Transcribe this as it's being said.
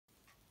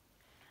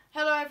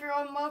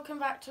everyone, welcome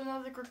back to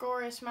another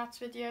Gregorius maths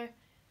video.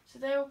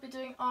 Today we'll be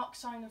doing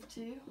arcsin of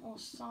 2, or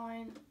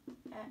sine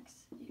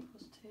x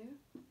equals 2.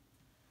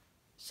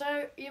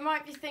 So you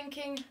might be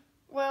thinking,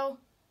 well,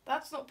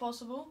 that's not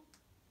possible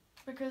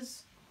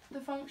because the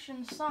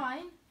function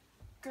sine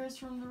goes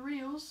from the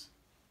reals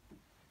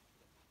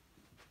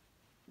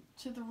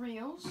to the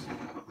reals,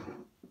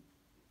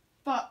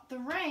 but the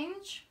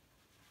range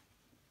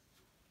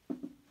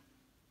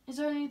is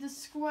only the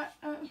square.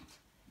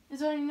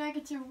 Is only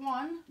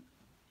 -1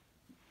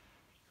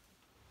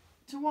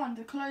 to 1,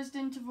 the closed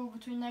interval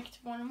between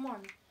 -1 and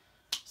 1.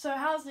 So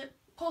how is it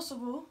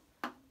possible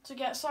to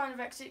get sine of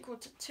x equal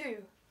to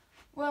 2?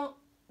 Well,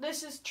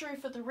 this is true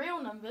for the real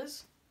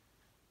numbers,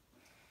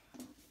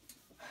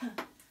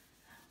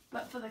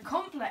 but for the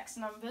complex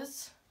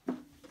numbers,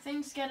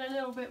 things get a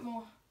little bit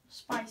more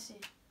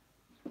spicy.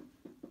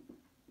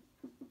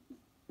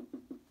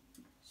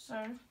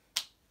 So,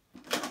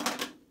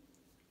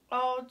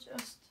 I'll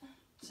just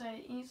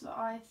say e to the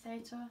I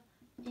theta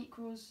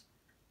equals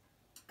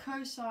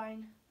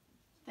cosine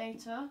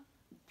theta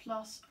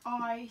plus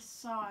I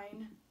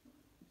sine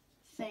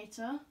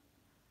theta.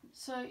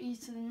 So e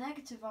to the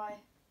negative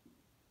I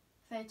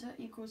theta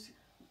equals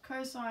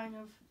cosine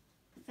of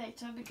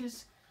theta,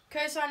 because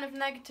cosine of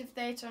negative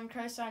theta and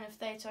cosine of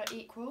theta are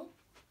equal.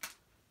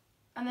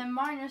 And then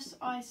minus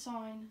I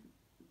sine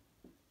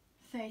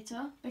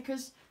theta,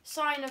 because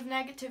sine of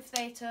negative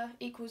theta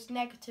equals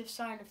negative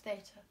sine of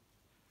theta.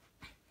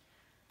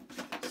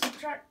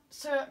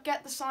 So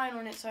get the sign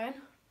on its own,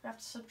 we have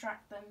to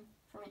subtract them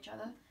from each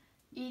other.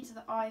 E to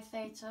the I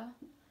theta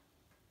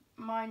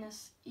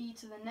minus e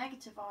to the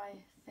negative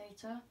I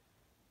theta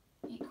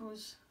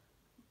equals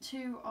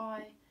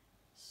 2I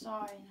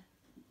sine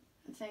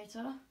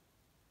theta.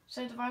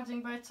 So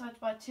dividing both sides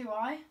by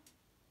 2I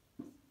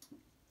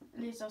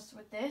leaves us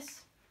with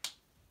this.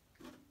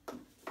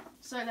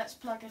 So let's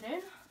plug it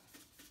in.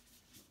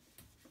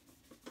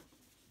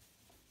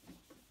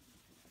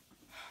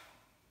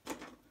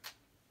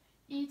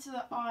 E to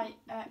the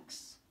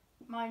ix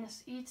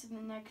minus e to the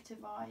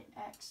negative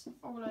ix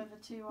all over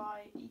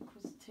 2I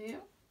equals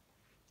 2.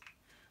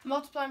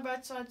 Multiplying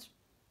both sides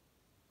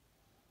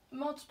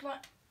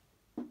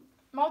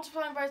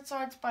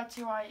by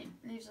 2I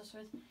leaves us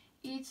with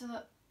e to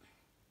the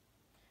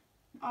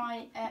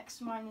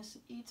ix minus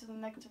e to the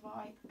negative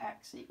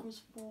ix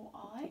equals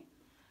 4I.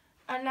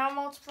 And now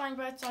multiplying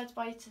both sides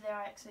by e to the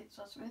ix leaves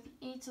us with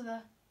e to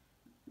the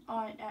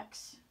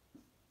ix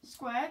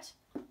squared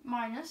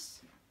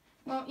minus,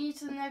 well, e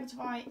to the negative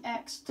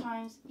ix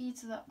times e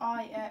to the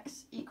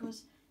ix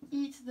equals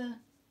e to the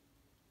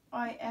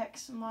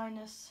ix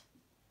minus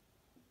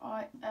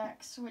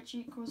ix, which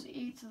equals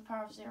e to the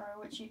power of 0,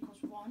 which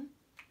equals 1.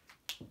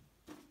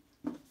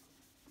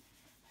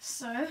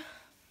 So,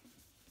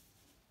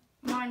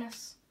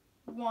 minus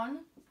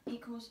 1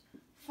 equals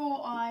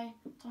 4I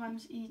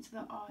times e to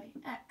the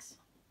ix.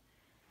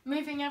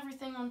 Moving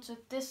everything onto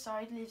this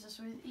side leaves us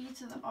with e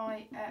to the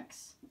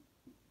ix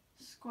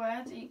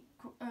squared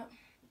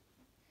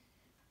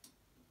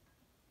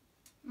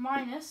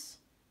minus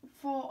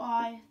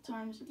 4I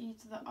times e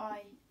to the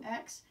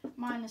ix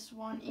minus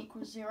 1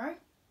 equals 0.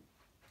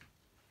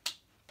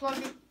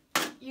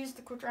 Use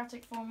the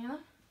quadratic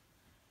formula.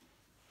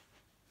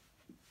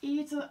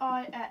 E to the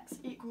ix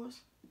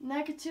equals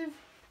negative,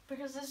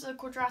 because this is a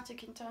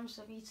quadratic in terms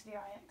of e to the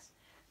ix,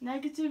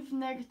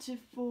 negative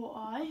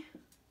 4I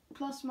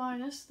plus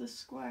minus the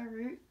square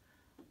root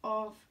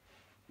of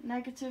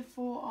negative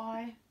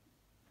 4I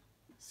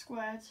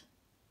squared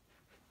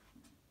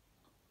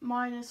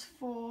minus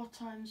 4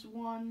 times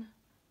 1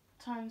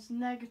 times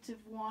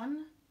negative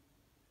 1.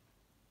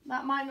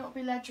 That might not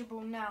be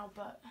legible now,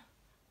 but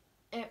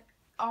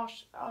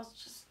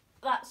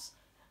that's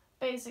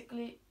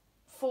basically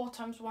 4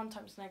 times 1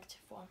 times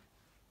negative 1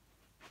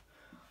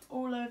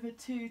 all over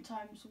 2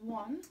 times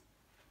 1,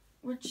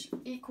 which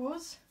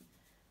equals,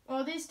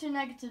 well, these two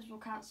negatives will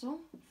cancel,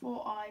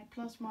 4I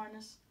plus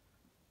minus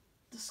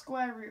the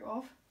square root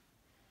of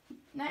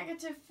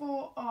negative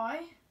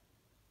 4I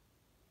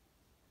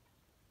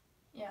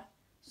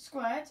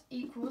squared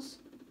equals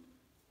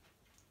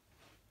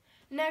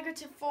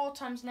negative 4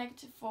 times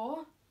negative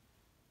 4,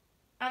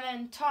 and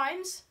then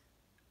times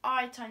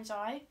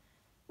I,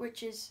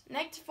 which is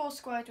negative 4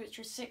 squared, which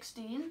is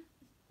 16,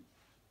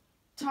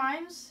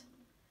 times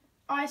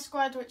I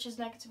squared, which is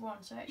negative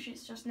 1, so actually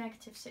it's just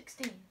negative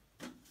 16,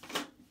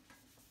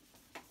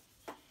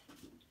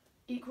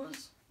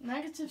 equals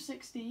negative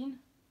 16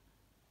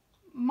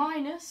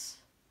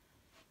 minus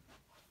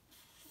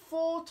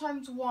 4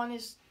 times 1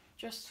 is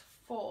just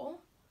 4,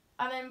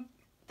 and then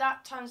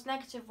that times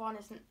negative 1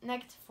 is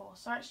negative 4,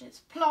 so actually it's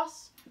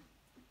plus,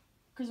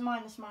 because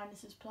minus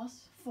is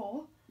plus,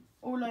 4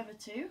 all over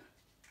 2.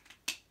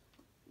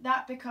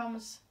 That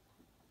becomes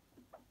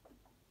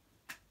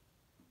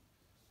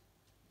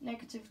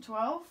negative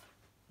 12,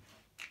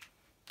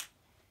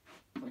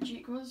 which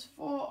equals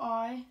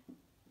 4I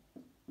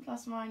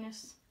plus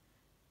minus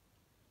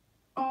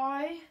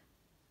I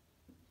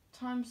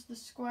times the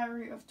square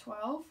root of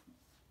 12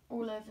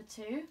 all over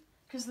 2.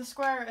 because the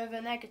square root of a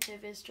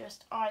negative is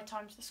just I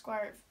times the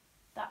square root of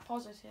that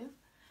positive.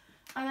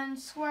 And then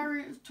square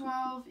root of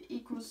 12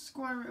 equals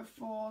square root of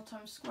 4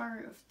 times square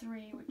root of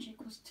 3, which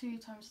equals 2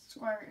 times the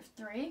square root of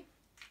 3.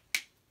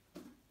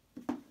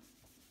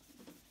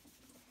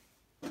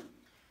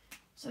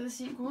 So this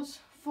equals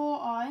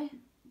 4i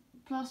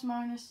plus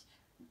minus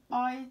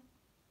 2i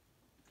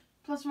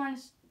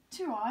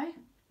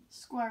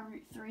square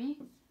root 3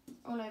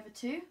 all over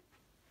 2.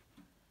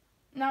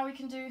 Now we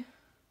can do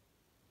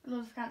a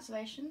lot of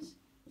cancellations.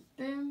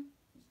 Boom,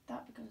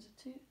 that becomes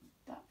a 2,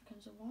 that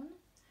becomes a 1.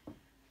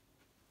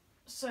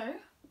 So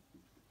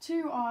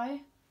 2i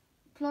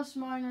plus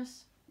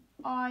minus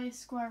I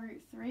square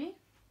root 3,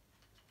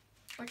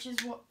 which is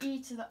what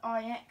e to the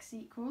ix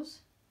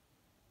equals.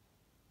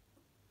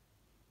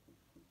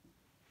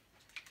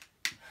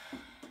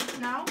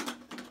 Now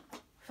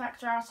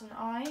factor out an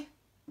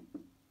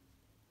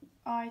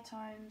I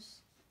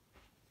times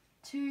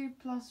 2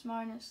 plus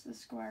minus the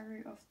square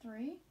root of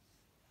 3.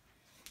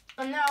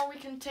 And now we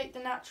can take the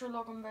natural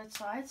log on both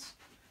sides.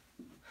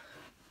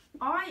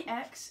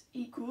 Ix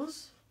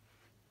equals,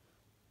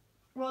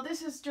 well,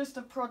 this is just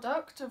a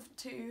product of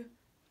two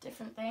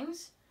different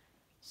things,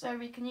 so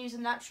we can use a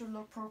natural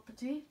log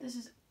property. This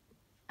is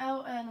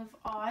ln of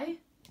I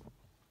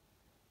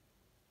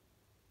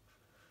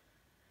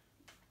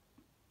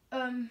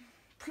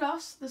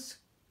plus the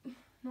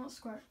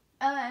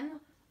ln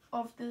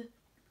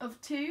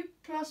of 2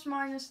 plus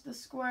minus the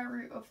square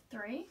root of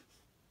 3.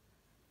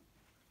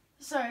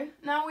 So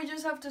now we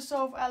just have to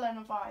solve ln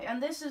of I,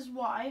 and this is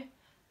why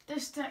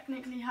this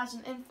technically has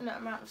an infinite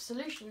amount of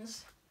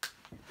solutions.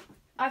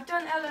 I've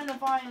done ln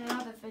of I in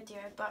another video,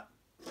 but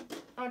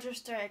I'll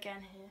just do it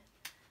again here.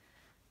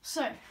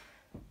 So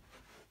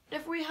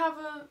if we have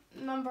a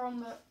number on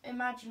the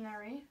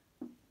imaginary,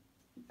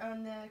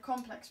 on the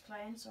complex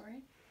plane,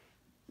 sorry,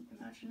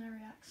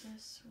 imaginary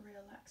axis,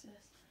 real axis,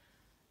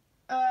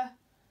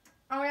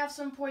 and we have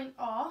some point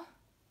R,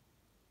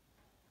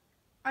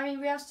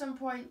 we have some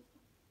point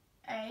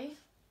A,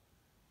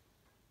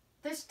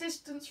 this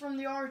distance from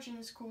the origin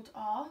is called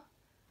R,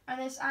 and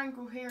this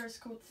angle here is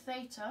called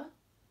theta,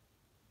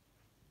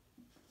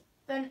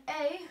 then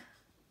A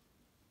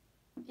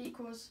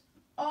equals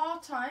R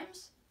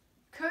times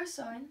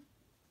cosine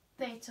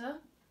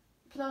theta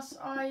plus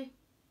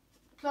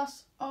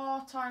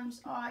R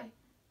times I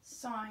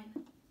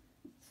sine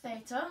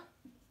theta.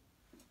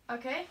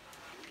 Okay,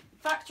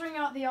 factoring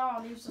out the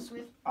R leaves us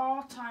with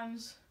R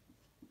times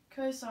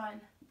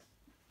cosine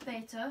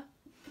theta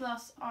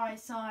plus I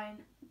sine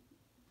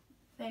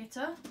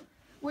theta,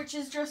 which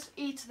is just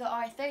e to the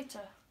I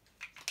theta.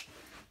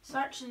 So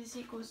actually this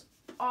equals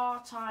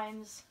R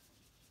times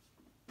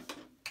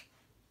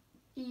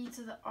e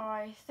to the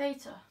I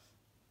theta.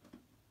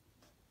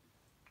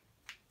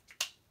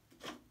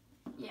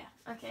 Yeah,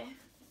 okay.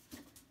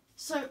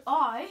 So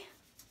I,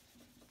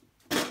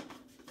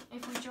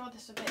 if we draw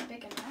this a bit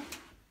bigger now,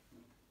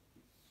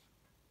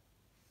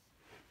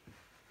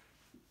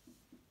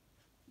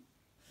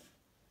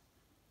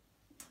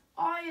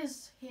 I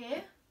is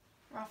here,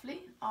 roughly,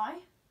 I.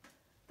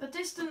 The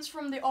distance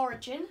from the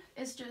origin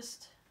is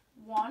just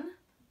 1.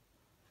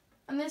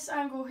 And this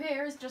angle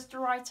here is just a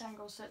right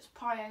angle, so it's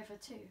pi over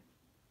 2.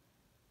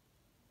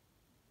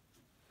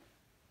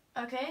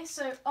 Okay,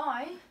 so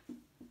I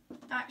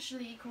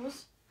actually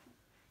equals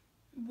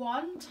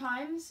 1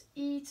 times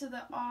e to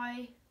the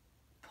I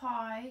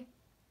pi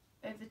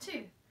over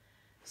 2.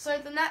 So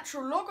the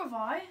natural log of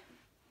I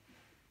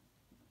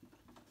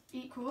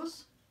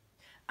equals,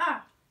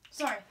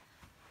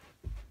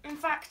 in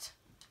fact,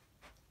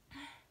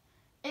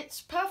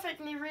 it's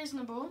perfectly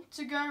reasonable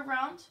to go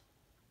around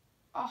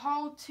a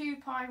whole 2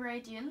 pi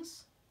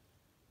radians,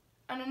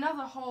 and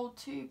another whole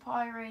 2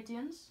 pi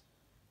radians,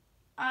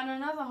 and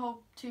another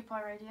whole 2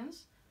 pi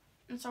radians,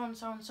 and so on,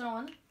 so on, so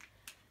on.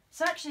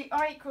 So actually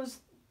I equals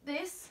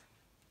this,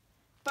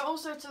 but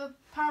also to the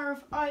power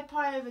of I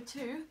pi over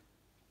 2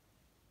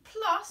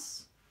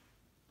 plus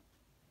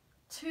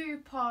 2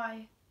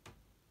 pi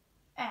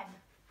n.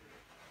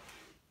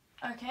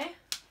 Okay,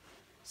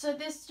 so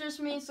this just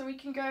means that we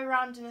can go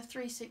around in a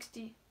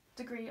 360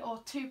 degree or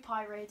 2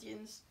 pi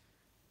radians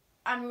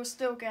and we'll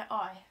still get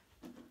I,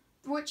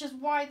 which is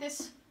why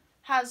this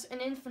has an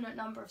infinite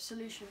number of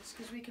solutions,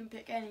 because we can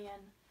pick any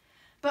n.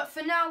 But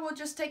for now we'll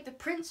just take the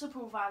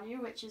principal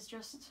value, which is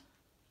just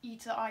e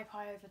to the I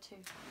pi over 2.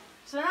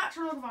 So the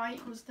natural log of I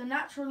equals the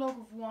natural log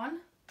of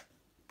 1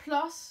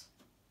 plus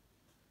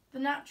the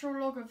natural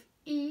log of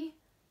e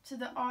to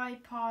the I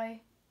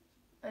pi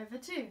over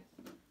 2.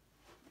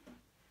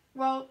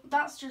 Well,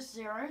 that's just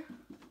 0,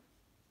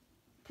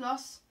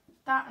 plus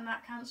that and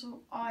that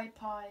cancel, I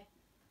pi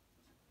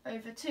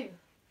over 2.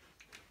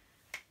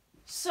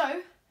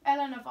 So,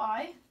 ln of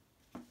I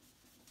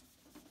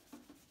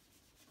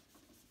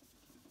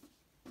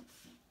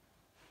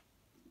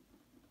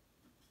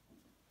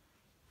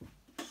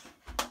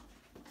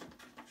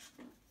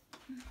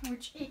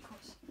which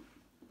equals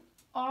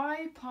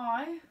I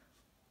pi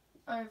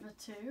over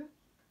 2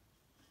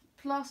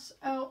 plus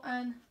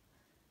ln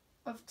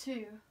of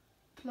 2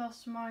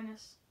 plus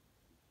minus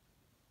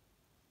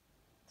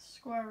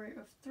square root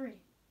of 3.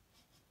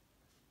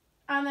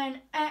 And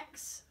then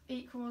x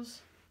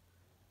equals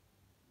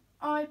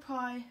I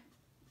pi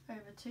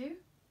over 2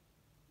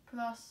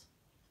 plus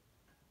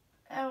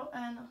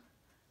ln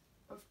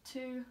of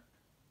 2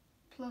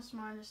 plus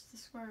minus the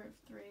square root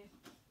of 3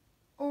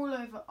 all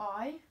over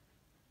I.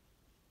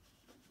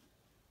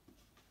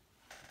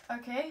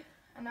 Okay,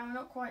 and now we're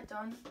not quite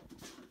done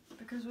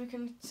because we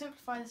can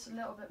simplify this a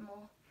little bit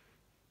more.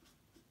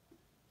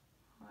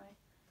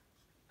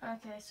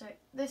 Okay, so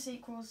this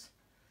equals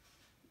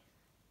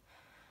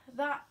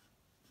that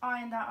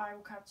I and that I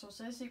will cancel.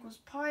 So this equals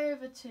pi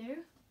over 2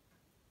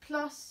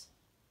 plus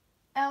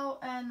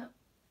ln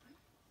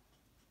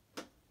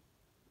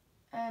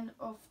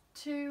of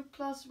 2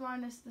 plus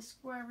minus the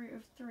square root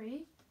of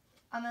 3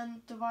 and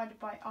then divided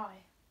by I.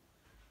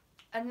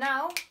 And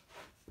now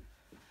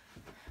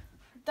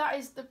that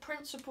is the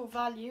principal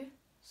value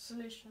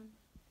solution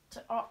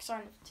to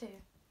arcsin of 2.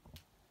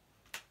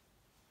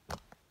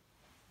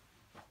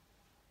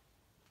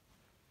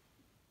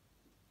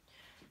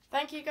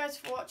 Thank you guys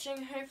for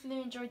watching. Hopefully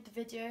you enjoyed the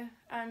video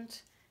and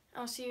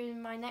I'll see you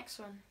in my next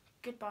one.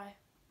 Goodbye.